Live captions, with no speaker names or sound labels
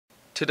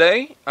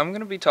Today, I'm going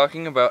to be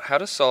talking about how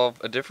to solve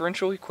a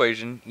differential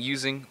equation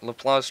using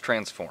Laplace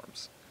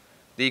transforms.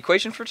 The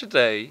equation for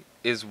today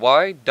is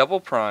y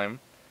double prime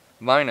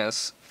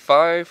minus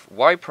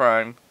 5y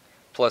prime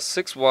plus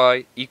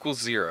 6y equals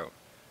 0,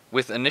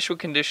 with initial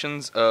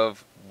conditions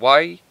of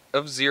y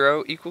of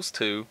 0 equals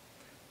 2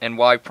 and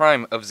y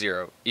prime of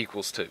 0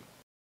 equals 2.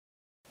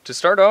 To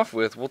start off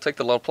with, we'll take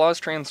the Laplace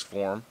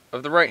transform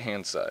of the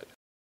right-hand side,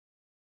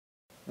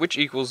 which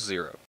equals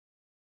 0.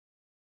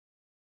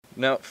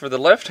 Now, for the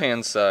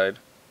left-hand side,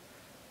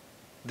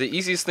 the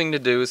easiest thing to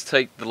do is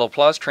take the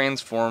Laplace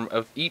transform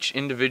of each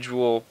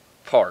individual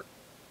part.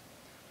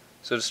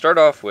 So to start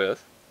off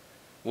with,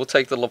 we'll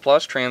take the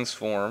Laplace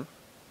transform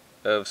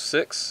of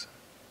 6y,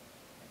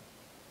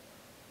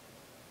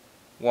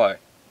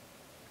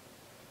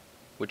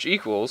 which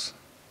equals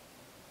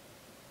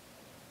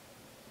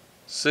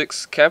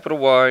 6 capital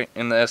Y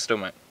in the S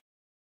domain.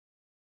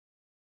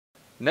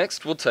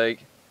 Next, we'll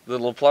take the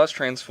Laplace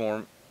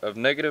transform of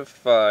negative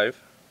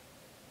 5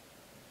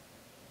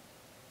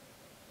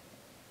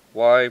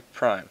 y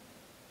prime.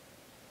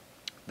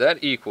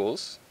 That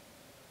equals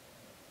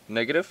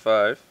negative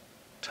 5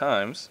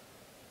 times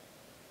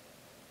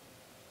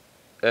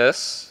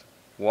s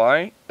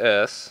y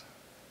s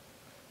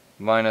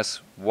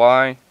minus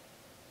y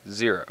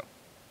 0,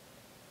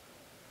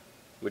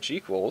 which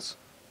equals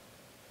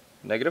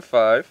negative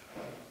 5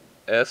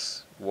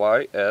 s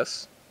y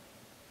s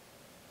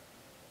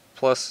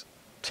plus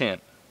 10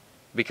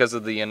 because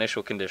of the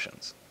initial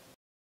conditions.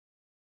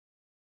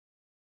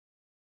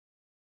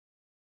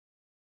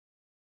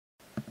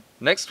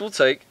 Next, we'll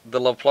take the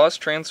Laplace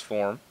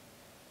transform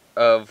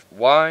of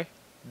y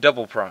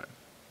double prime,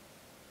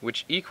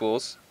 which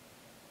equals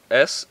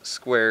s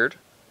squared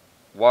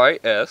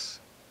ys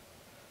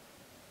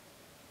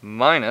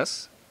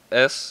minus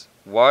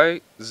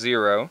sy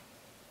 0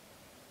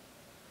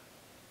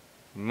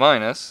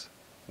 minus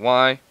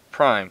y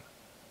prime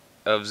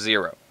of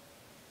 0,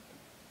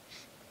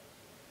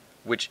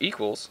 which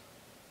equals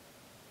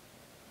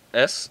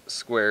s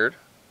squared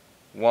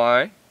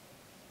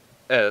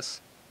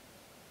ys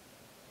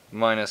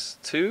minus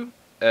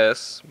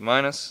 2s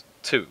minus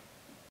 2.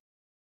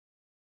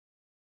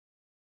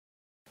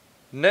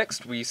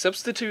 Next, we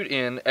substitute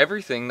in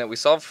everything that we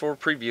solved for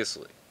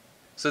previously.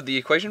 So the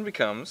equation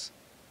becomes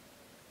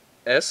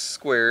s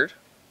squared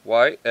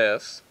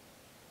ys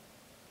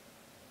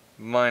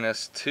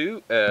minus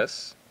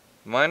 2s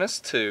minus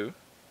 2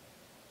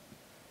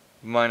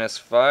 minus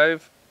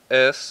 5s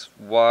ys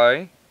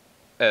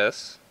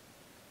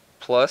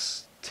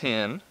plus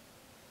 10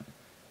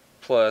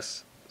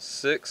 plus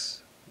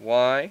 6ys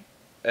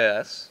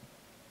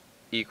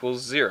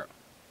equals 0.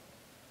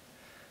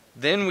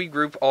 Then we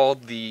group all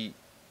the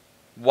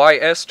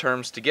ys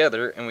terms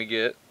together and we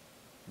get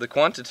the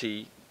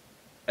quantity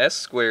s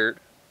squared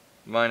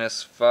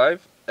minus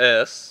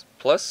 5s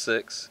plus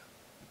 6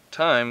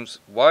 times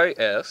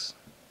ys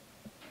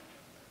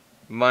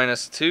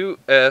minus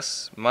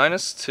 2s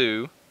minus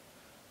 2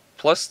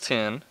 plus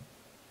 10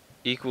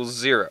 equals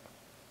 0.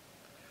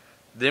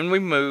 Then we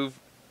move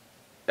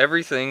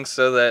everything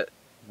so that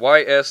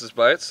ys is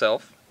by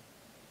itself,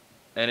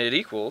 and it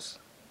equals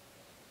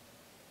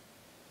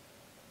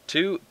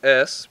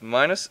 2s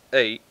minus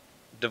 8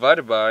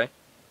 divided by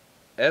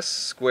s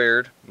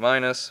squared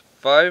minus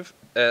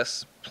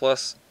 5s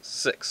plus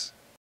 6.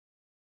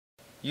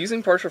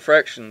 Using partial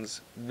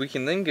fractions, we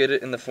can then get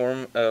it in the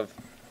form of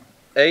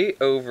a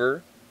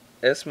over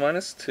s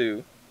minus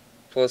 2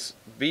 plus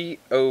b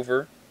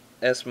over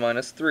s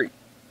minus 3.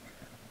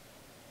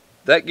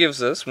 That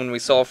gives us, when we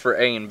solve for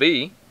a and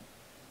b,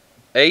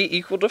 a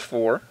equal to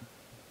 4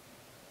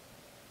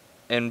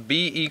 and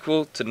b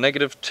equal to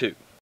negative 2.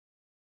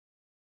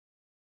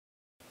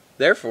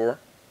 Therefore,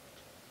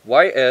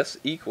 ys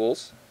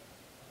equals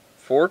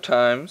 4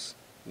 times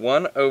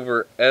 1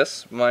 over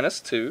s minus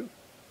 2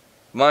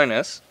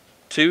 minus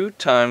 2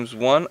 times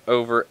 1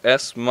 over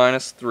s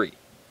minus 3.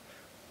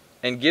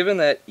 And given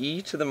that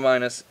e to the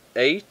minus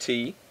at,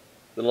 the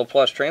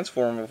Laplace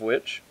transform of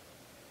which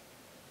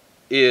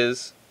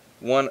is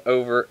 1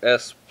 over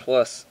s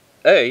plus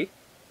a,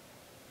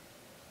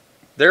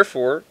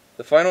 therefore,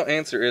 the final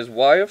answer is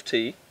y of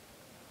t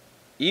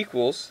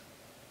equals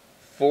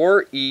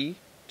 4e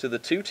to the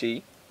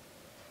 2t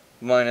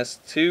minus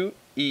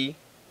 2e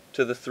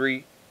to the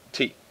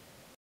 3t.